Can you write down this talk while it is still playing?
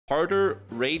Harder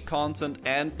raid content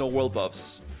and no world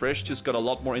buffs. Fresh just got a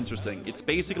lot more interesting. It's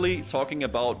basically talking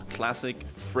about classic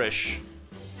Fresh,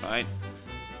 right?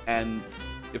 And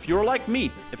if you're like me,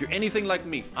 if you're anything like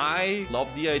me, I love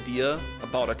the idea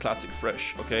about a classic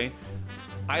Fresh, okay?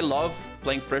 I love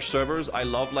playing Fresh servers. I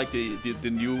love like the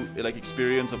new like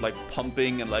experience of like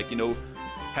pumping and like, you know,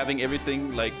 having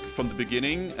everything like from the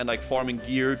beginning and like farming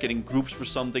gear, getting groups for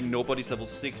something. Nobody's level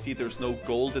 60. There's no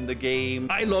gold in the game.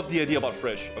 I love the idea about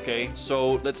Fresh, okay?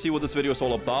 So let's see what this video is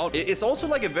all about. It's also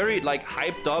like a very like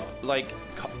hyped up like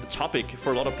topic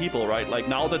for a lot of people, right? Like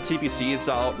now that TPC is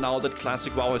out, now that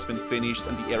Classic WoW has been finished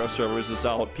and the Era servers is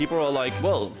out, people are like,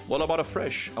 well, what about a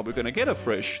Fresh? Are we gonna get a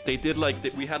Fresh? They did like,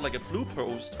 we had like a blue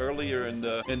post earlier in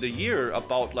the year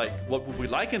about like, what would we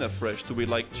like in a Fresh? Do we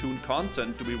like tuned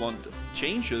content? Do we want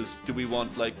changes? Do we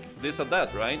want like this or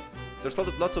that, right? There's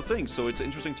lots of things, so it's an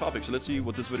interesting topic. So let's see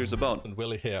what this video is about. And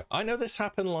WillE here. I know this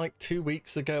happened like 2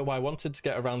 weeks ago. I wanted to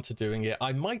get around to doing it.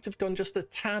 I might have gone just a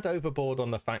tad overboard on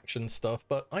the faction stuff,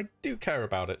 but I do care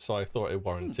about it, so I thought it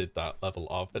warranted that level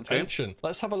of attention.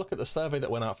 Let's have a look at the survey that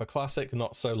went out for Classic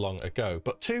not so long ago.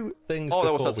 But two things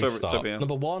before we start. Survey, yeah.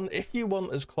 Number one, if you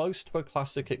want as close to a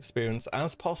Classic experience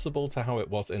as possible to how it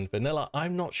was in vanilla,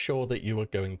 I'm not sure that you are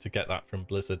going to get that from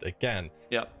Blizzard again.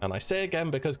 Yeah. And I say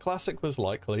again because Classic was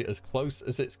likely as close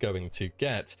as it's going to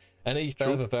get. Any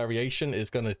further variation is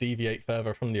going to deviate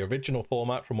further from the original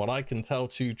format, from what I can tell,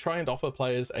 to try and offer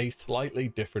players a slightly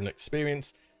different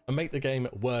experience and make the game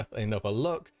worth another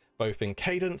look, both in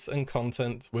cadence and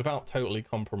content, without totally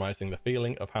compromising the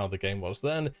feeling of how the game was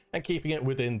then and keeping it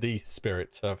within the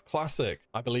spirit of Classic.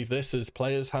 I believe this as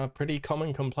players have pretty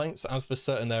common complaints as for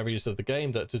certain areas of the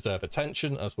game that deserve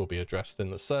attention, as will be addressed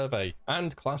in the survey.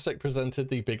 And Classic presented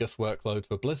the biggest workload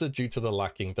for Blizzard due to the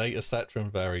lacking dataset from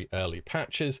very early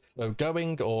patches, so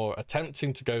going or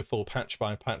attempting to go full patch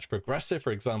by patch progressive,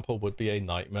 for example, would be a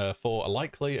nightmare for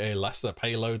likely a lesser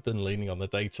payload than leaning on the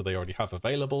data they already have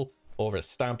available or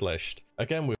established.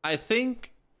 Again, I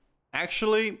think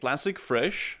actually Classic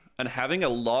Fresh and having a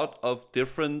lot of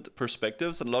different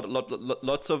perspectives and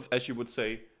lots of, as you would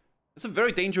say, it's a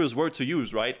very dangerous word to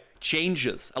use, right?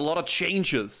 Changes, a lot of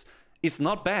changes is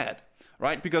not bad,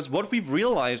 right? Because what we've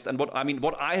realized, and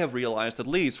what I have realized at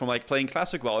least from like playing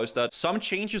Classic WoW, is that some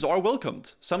changes are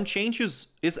welcomed. Some changes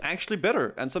is actually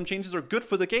better, and some changes are good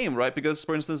for the game, right? Because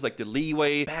for instance, like the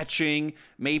leeway, patching,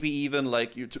 maybe even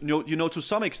like you know to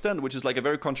some extent, which is like a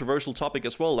very controversial topic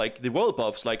as well, like the world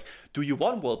buffs. Like, do you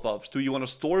want world buffs? Do you want to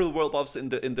store the world buffs in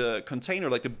the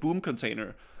container, like the boom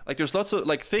container? Like there's lots of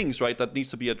like things, right, that needs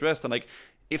to be addressed. And like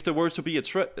if there were to be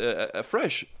a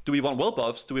Fresh, do we want world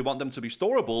buffs? Do we want them to be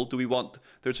storable? Do we want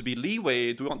there to be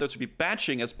leeway? Do we want there to be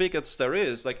batching as big as there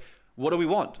is? Like, what do we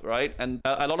want, right? And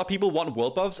a lot of people want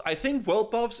world buffs. I think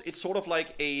world buffs, it's sort of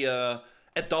like a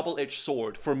double-edged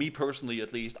sword, for me personally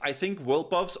at least. I think world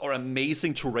buffs are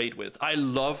amazing to raid with. I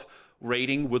love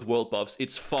raiding with world buffs.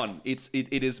 It's fun. It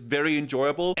is very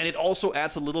enjoyable, and it also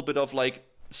adds a little bit of like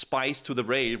spice to the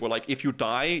raid, where like if you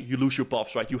die, you lose your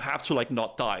buffs, right? You have to like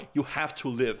not die. You have to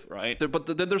live, right? But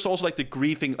then there's also like the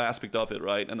griefing aspect of it,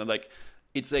 right? And then like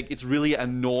it's really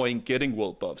annoying getting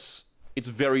world buffs. It's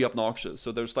very obnoxious.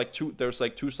 So there's like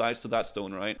two sides to that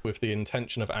stone, right? With the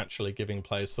intention of actually giving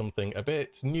players something a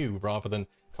bit new rather than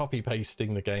copy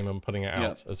pasting the game and putting it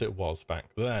out as it was back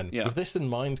then. With this in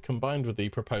mind, combined with the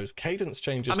proposed cadence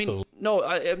changes, I'm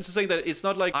just saying that it's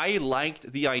not like I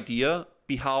liked the idea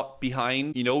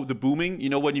behind, you know, the booming, you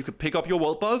know, when you could pick up your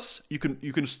world buffs, you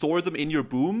can store them in your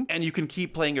boom and you can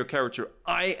keep playing your character.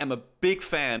 I am a big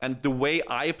fan, and the way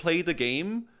I play the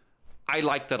game, I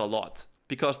like that a lot,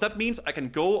 because that means I can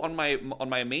go on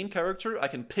my main character, I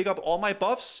can pick up all my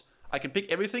buffs, I can pick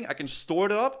everything, I can store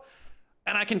it up,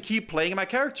 and I can keep playing my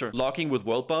character. Locking with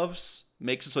world buffs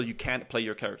makes it so you can't play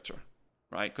your character,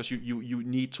 right? Because you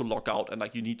need to lock out and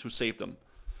like you need to save them.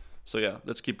 So yeah,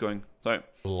 let's keep going. Sorry.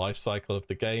 The life cycle of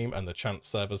the game and the chance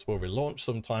servers will relaunch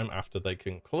sometime after they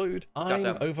conclude.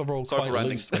 I'm overall quite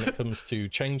loose when it comes to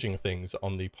changing things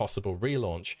on the possible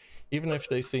relaunch, even if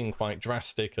they seem quite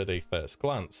drastic at a first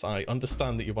glance. I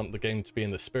understand that you want the game to be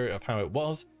in the spirit of how it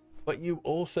was, but you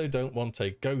also don't want a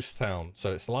ghost town,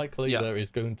 so it's likely there is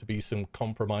going to be some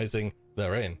compromising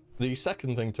therein. The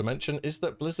second thing to mention is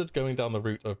that Blizzard going down the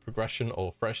route of progression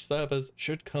or fresh servers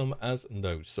should come as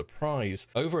no surprise.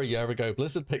 Over a year ago,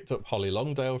 Blizzard picked up Holly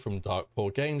Longdale from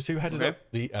Darkpaw Games, who headed up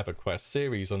the EverQuest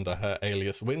series under her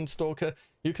alias Windstalker.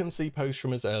 You can see posts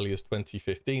from as early as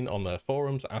 2015 on their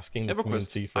forums asking the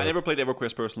community for... I never played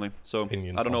EverQuest personally, so I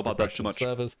don't know about that too much.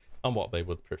 Servers and what they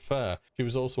would prefer. She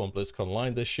was also on BlizzCon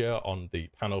Online this year on the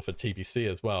panel for TBC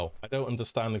as well. I don't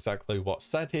understand exactly what's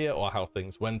said here or how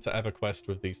things went at EverQuest Quest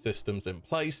with these systems in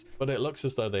place, but it looks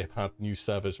as though they've had new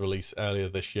servers released earlier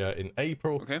this year in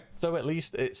April. Okay. So at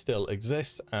least it still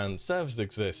exists, and servers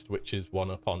exist, which is one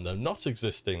up on them not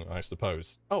existing, I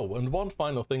suppose. Oh, and one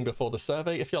final thing before the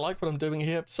survey: if you like what I'm doing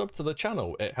here, sub to the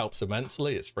channel. It helps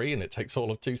immensely, it's free, and it takes all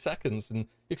of 2 seconds, and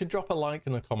you can drop a like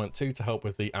and a comment too to help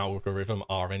with the algorithm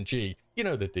RNG. You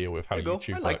know the deal with how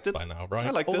YouTube works by now,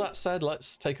 right? All that said,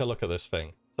 let's take a look at this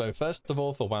thing. So first of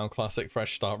all, for WoW Classic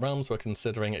Fresh Start Realms, we're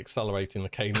considering accelerating the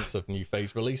cadence of new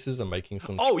phase releases and making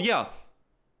some... Oh yeah,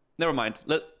 never mind.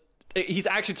 He's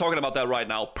actually talking about that right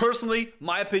now. Personally,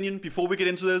 my opinion, before we get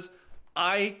into this,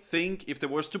 I think if there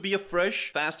was to be a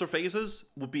fresh, faster phases,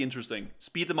 would be interesting.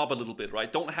 Speed them up a little bit,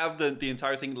 right? Don't have the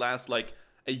entire thing last like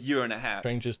a year and a half.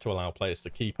 Changes to allow players to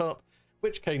keep up.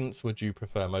 Which cadence would you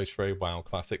prefer most for a WoW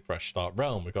Classic Fresh Start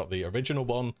Realm? We've got the original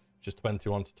one, which is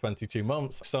 21 to 22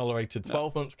 months, accelerated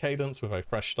 12-month cadence with a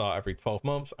fresh start every 12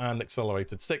 months, and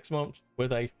accelerated 6 months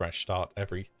with a fresh start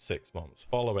every 6 months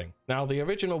following. Now, the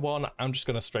original one, I'm just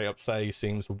going to straight up say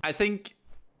seems... I think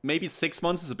maybe 6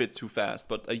 months is a bit too fast,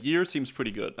 but a year seems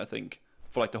pretty good, I think,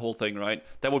 for like the whole thing, right?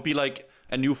 That would be like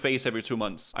a new phase every 2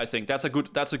 months. I think that's a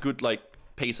good like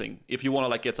pacing if you want to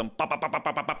like get some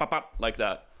like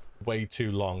that. Way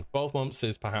too long. 12 months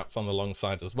is perhaps on the long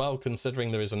side as well,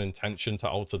 considering there is an intention to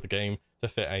alter the game to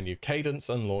fit a new cadence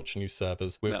and launch new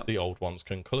servers with the old one's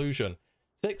conclusion.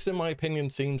 6, in my opinion,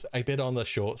 seems a bit on the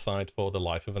short side for the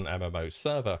life of an MMO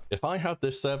server. If I had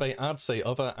this survey, I'd say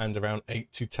other and around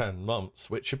 8 to 10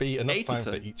 months, which should be enough time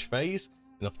for each phase,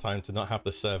 enough time to not have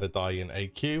the server die in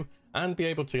AQ, and be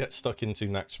able to get stuck into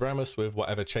Naxxramas with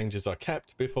whatever changes are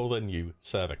kept before the new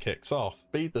server kicks off.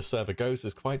 Speed the server goes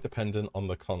is quite dependent on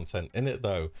the content in it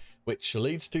though, which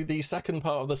leads to the second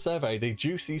part of the survey, the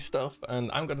juicy stuff,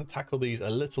 and I'm going to tackle these a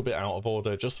little bit out of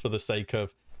order just for the sake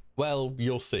of, well,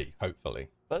 you'll see, hopefully.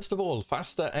 First of all,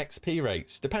 faster XP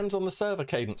rates. Depends on the server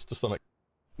cadence to some extent.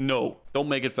 No, don't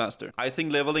make it faster. I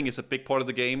think leveling is a big part of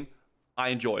the game. I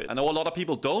enjoy it. I know a lot of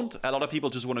people don't. A lot of people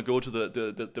just want to go to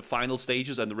the final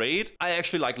stages and the raid. I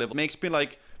actually like level. It makes me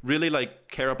like really like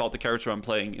care about the character I'm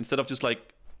playing instead of just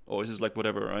like, oh, this is like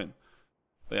whatever, right?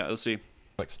 But yeah, let's see.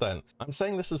 Extent. I'm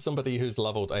saying this as somebody who's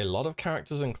leveled a lot of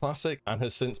characters in Classic and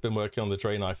has since been working on the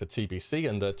Draenei for TBC,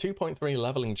 and the 2.3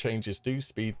 leveling changes do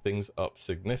speed things up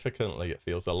significantly. It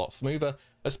feels a lot smoother,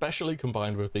 especially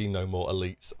combined with the no more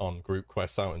elites on group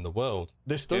quests out in the world.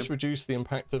 This does reduce the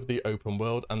impact of the open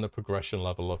world and the progression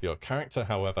level of your character,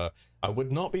 however. I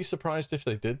would not be surprised if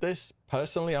they did this.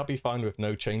 Personally, I'll be fine with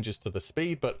no changes to the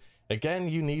speed, but again,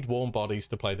 you need warm bodies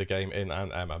to play the game in an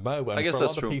MMO, and I guess for a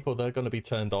that's lot of people, they're going to be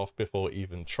turned off before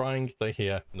even trying. They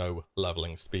hear no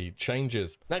leveling speed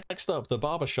changes. Next up, the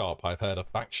barbershop. I've heard of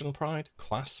faction pride,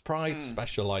 class pride,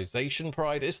 specialization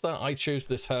pride. Is there I choose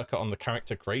this haircut on the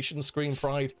character creation screen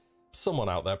pride? Someone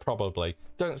out there probably.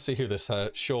 Don't see who this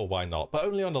hurt, sure, why not, but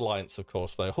only on Alliance, of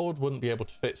course, though. Horde wouldn't be able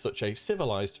to fit such a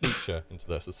civilized feature into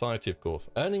their society, of course.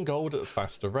 Earning gold at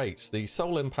faster rates. The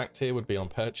sole impact here would be on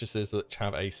purchases which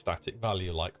have a static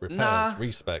value, like repairs,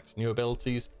 respecs, new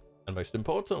abilities, and most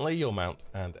importantly, your mount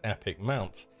and epic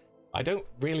mount. I don't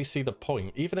really see the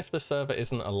point. Even if the server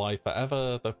isn't alive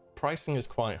forever, the pricing is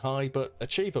quite high, but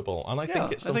achievable. And I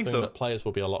think it's something that players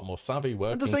will be a lot more savvy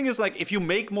working. And the thing is, like, if you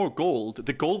make more gold,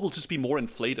 the gold will just be more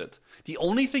inflated. The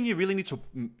only thing you really need to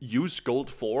use gold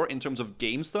for in terms of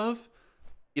game stuff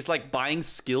is like buying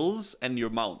skills and your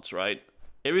mounts, right?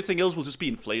 Everything else will just be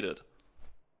inflated.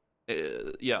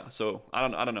 Yeah, so I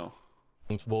don't know.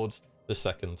 Towards the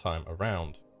second time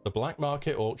around. The black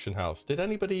market auction house. Did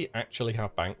anybody actually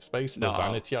have bank space for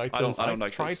vanity items? I don't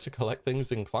like tried this. to collect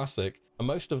things in Classic, and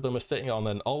most of them are sitting on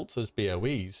an alt as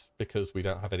BOEs because we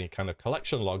don't have any kind of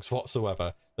collection logs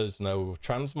whatsoever. There's no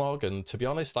transmog, and to be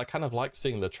honest, I kind of like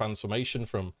seeing the transformation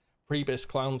from Prebis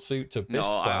clown suit to Bis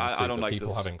clown suit that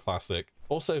people have in Classic.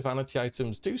 Also, vanity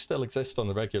items do still exist on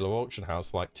the regular auction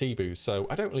house like T-Boo, so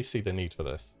I don't really see the need for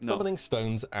this. Summoning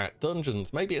stones at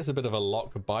dungeons. Maybe it's a bit of a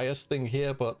lock bias thing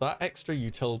here, but that extra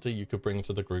utility you could bring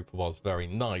to the group was very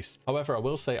nice. However, I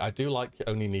will say I do like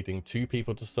only needing 2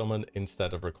 people to summon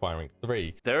instead of requiring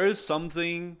 3. There is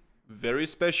something very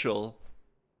special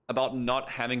about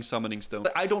not having summoning stones.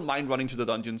 I don't mind running to the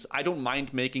dungeons. I don't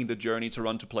mind making the journey to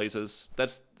run to places.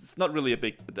 That's not really a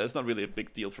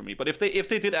big deal for me. But if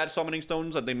they did add summoning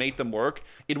stones and they made them work,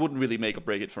 it wouldn't really make or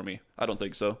break it for me. I don't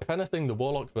think so. If anything, the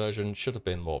Warlock version should have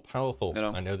been more powerful. You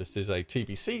know? I know this is a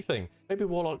TBC thing. Maybe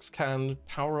Warlocks can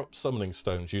power up summoning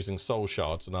stones using soul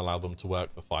shards and allow them to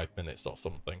work for 5 minutes or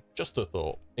something. Just a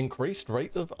thought. Increased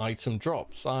rate of item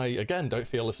drops. I, again, don't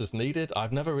feel this is needed.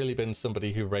 I've never really been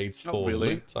somebody who raids for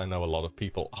loot. I know a lot of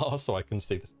people are, so I can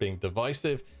see this being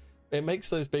divisive. It makes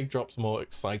those big drops more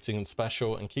exciting and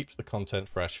special and keeps the content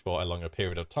fresh for a longer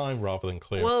period of time rather than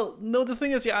clear. Well, no, the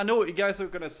thing is, yeah, I know what you guys are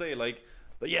gonna say, like,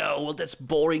 but yeah, well, that's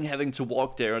boring having to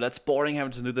walk there, that's boring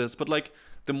having to do this, but like,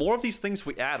 the more of these things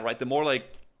we add, right, the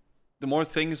more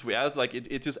things we add, like,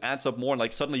 it just adds up more,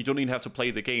 like, suddenly you don't even have to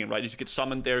play the game, right? You just get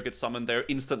summoned there,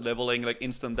 instant leveling, like,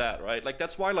 instant that, right? Like,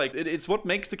 that's why, like, it's what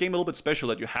makes the game a little bit special,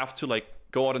 that you have to, like,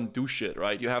 go out and do shit,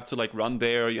 right? You have to, like, run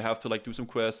there, you have to, like, do some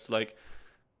quests, like,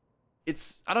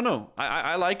 it's, I don't know,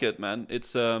 I like it, man.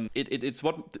 It's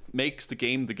what makes the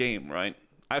game, right?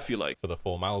 I feel like. For the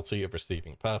formality of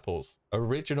receiving purples.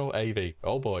 Original AV.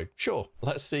 Oh boy. Sure.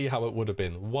 Let's see how it would have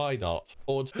been. Why not?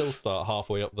 Or would still start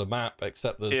halfway up the map,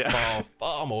 except there's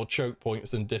far more choke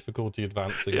points and difficulty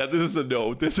advancing. Yeah, this is a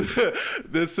no. This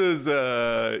is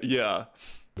yeah.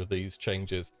 With these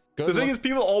changes. The thing is,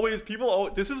 people always,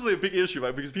 this is a big issue,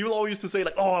 right? Because people always used to say,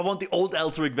 like, oh, I want the old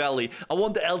Elteric Valley. I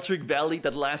want the Elteric Valley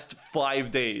that lasts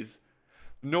 5 days.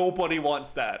 Nobody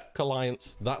wants that.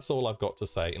 Alliance, that's all I've got to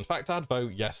say. In fact, I'd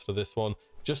vote yes for this one,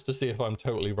 just to see if I'm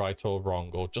totally right or wrong,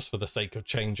 or just for the sake of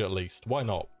change at least. Why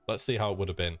not? Let's see how it would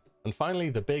have been. And finally,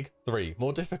 the big three.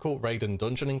 More difficult raid and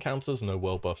dungeon encounters, no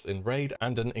world buffs in raid,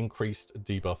 and an increased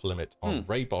debuff limit on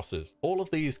raid bosses. All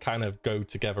of these kind of go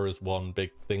together as one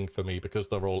big thing for me because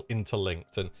they're all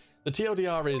interlinked. And the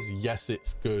TLDR is, yes,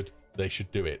 it's good, they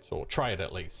should do it, or try it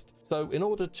at least. So in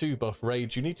order to buff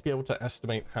raids, you need to be able to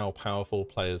estimate how powerful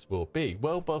players will be.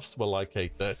 World buffs were like a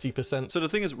 30%. So the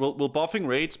thing is, will buffing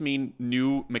raids mean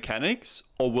new mechanics,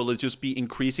 or will it just be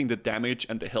increasing the damage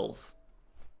and the health?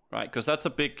 Right, because that's a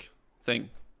big thing,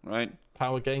 right?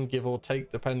 Power gain, give or take,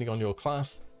 depending on your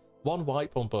class. One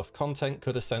wipe on buff content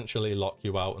could essentially lock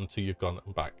you out until you've gone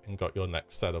back and got your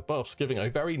next set of buffs, giving a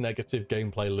very negative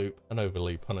gameplay loop and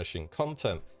overly punishing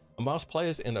content. And whilst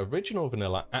players in original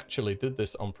vanilla actually did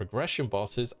this on progression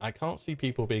bosses, I can't see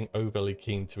people being overly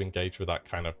keen to engage with that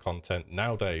kind of content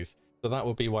nowadays. So that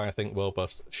would be why I think world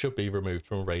buffs should be removed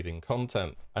from raiding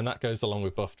content. And that goes along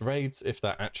with buffed raids. If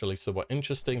they're actually somewhat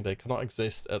interesting, they cannot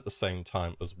exist at the same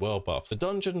time as world buffs. The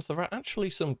dungeons, there are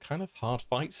actually some kind of hard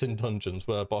fights in dungeons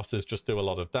where bosses just do a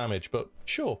lot of damage, but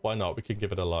sure, why not? We can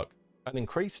give it a look. An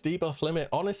increased debuff limit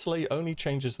honestly only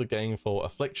changes the game for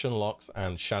Affliction Locks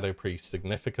and Shadow Priest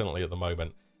significantly at the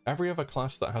moment. Every other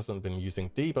class that hasn't been using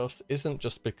debuffs isn't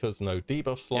just because no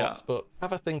debuff slots, but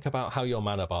have a think about how your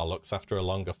mana bar looks after a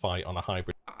longer fight on a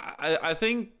hybrid. I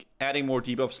think adding more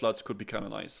debuff slots could be kind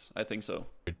of nice. I think so.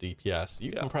 DPS,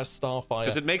 you can press Starfire.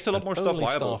 Because it makes a lot more stuff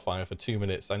viable. Starfire for 2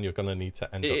 minutes, and you're going to need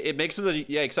to end up. It makes it that,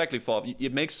 yeah, exactly, Fob.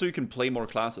 It makes so you can play more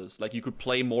classes. Like, you could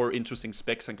play more interesting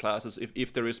specs and classes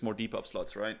if there is more debuff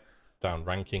slots, right? Down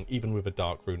ranking, even with a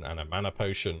Dark Rune and a Mana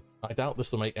Potion. I doubt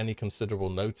this will make any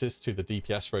considerable notice to the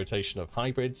DPS rotation of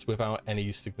hybrids without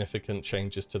any significant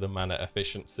changes to the mana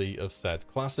efficiency of said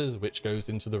classes, which goes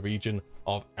into the region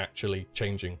of actually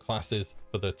changing classes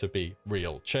for there to be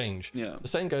real change. Yeah. The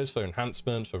same goes for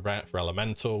enhancement, for ret, for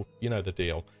elemental, you know the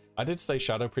deal. I did say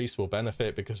Shadow Priest will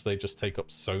benefit because they just take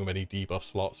up so many debuff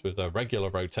slots with their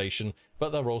regular rotation, but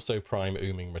they're also prime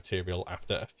ooming material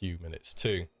after a few minutes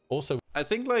too. Also, I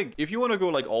think, like, if you want to go,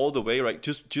 like, all the way, right,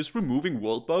 just removing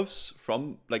world buffs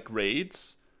from, like,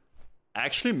 raids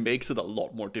actually makes it a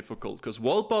lot more difficult, because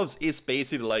world buffs is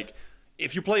basically, like,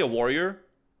 if you play a warrior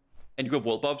and you have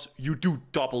world buffs, you do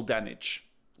double damage.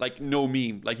 Like, no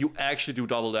meme. Like, you actually do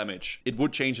double damage. It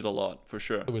would change it a lot, for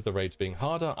sure. With the raids being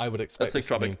harder, I would expect the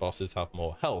summoning bosses have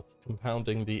more health,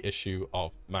 compounding the issue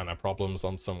of mana problems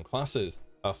on some classes.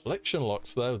 Affliction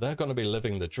Locks, though, they're going to be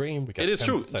living the dream. We get it is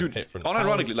true, dude.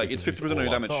 Unironically, like, it's 50% of your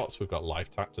damage. Dots. We've got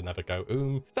life tap to never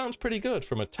go Sounds pretty good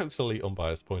from a totally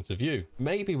unbiased point of view.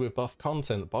 Maybe with buff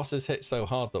content, bosses hit so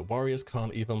hard that warriors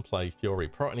can't even play Fury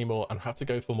Pro anymore and have to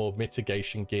go for more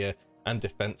mitigation gear and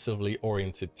defensively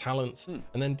oriented talents, and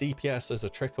then DPS as a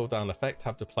trickle-down effect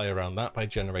have to play around that by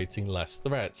generating less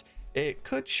threat. It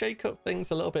could shake up things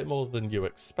a little bit more than you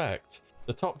expect.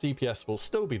 The top DPS will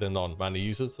still be the non-mana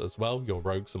users as well, your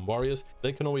rogues and warriors.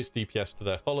 They can always DPS to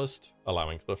their fullest,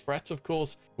 allowing for the threat, of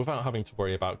course, without having to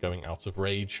worry about going out of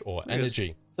rage or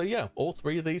energy. So yeah, all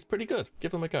three of these pretty good.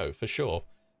 Give them a go, for sure.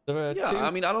 There are two...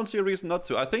 I mean, I don't see a reason not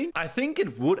to. I think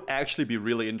it would actually be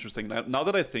really interesting now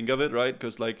that I think of it, right?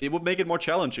 Because, like, it would make it more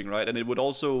challenging, right? And it would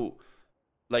also,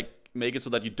 like, make it so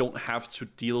that you don't have to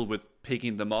deal with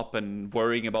picking them up and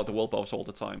worrying about the world buffs all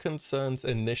the time. Concerns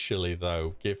initially,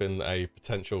 though, given a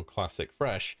potential classic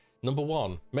fresh. Number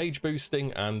one, mage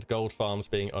boosting and gold farms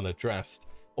being unaddressed.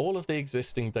 all of the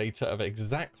existing data of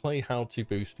exactly how to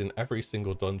boost in every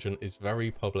single dungeon is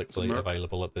very publicly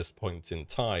available at this point in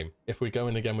time. If we go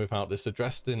in again without this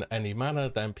addressed in any manner,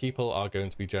 then people are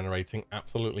going to be generating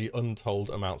absolutely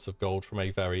untold amounts of gold from a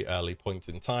very early point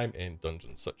in time in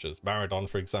dungeons such as Maradon,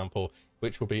 for example,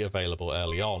 which will be available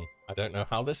early on. I don't know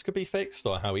how this could be fixed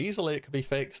or how easily it could be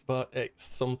fixed, but it's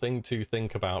something to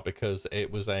think about because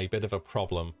it was a bit of a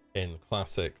problem in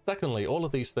Classic. Secondly, all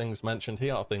of these things mentioned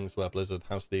here are things where Blizzard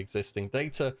has the existing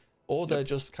data, or they're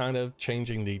just kind of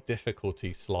changing the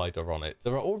difficulty slider on it.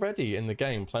 There are already in the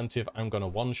game plenty of I'm gonna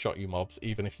one-shot you mobs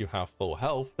even if you have full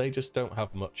health, they just don't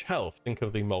have much health. Think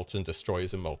of the Molten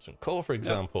Destroyers in Molten Core, for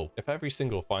example. If every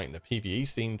single fight in the PvE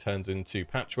scene turns into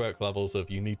patchwork levels of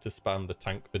you need to spam the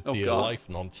tank for dear life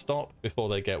non-stop before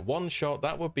they get one shot,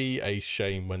 that would be a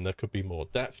shame when there could be more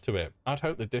depth to it. I'd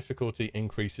hope the difficulty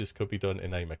increases could be done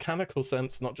in a mechanical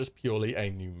sense, not just purely a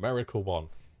numerical one.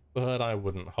 But I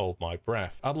wouldn't hold my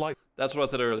breath. That's what I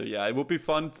said earlier. Yeah, it would be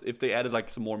fun if they added like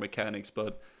some more mechanics,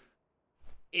 but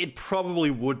it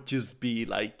probably would just be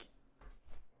like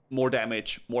more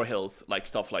damage, more health, like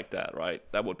stuff like that, right?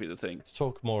 That would be the thing. Let's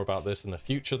talk more about this in the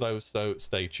future though, so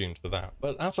stay tuned for that.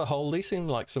 But as a whole, these seem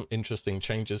like some interesting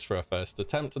changes for a first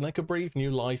attempt, and they could breathe new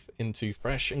life into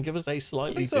Fresh and give us a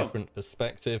slightly different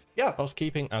perspective, whilst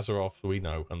keeping Azeroth we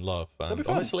know and love. And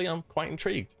honestly, I'm quite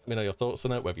intrigued. Let me know your thoughts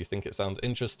on it, whether you think it sounds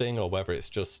interesting or whether it's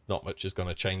just not much is going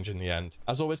to change in the end.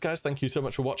 As always, guys, thank you so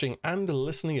much for watching and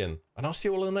listening in, and I'll see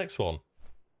you all in the next one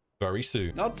very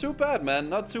soon. Not too bad, man.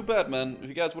 Not too bad, man. If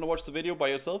you guys want to watch the video by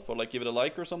yourself or like give it a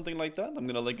like or something like that, I'm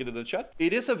gonna link it in the chat.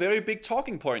 It is a very big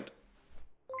talking point.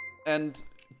 And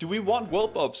do we want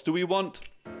world buffs? Do we want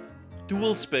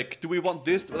dual spec? Do we want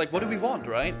this? Like, what do we want,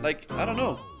 right? Like, I don't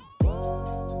know.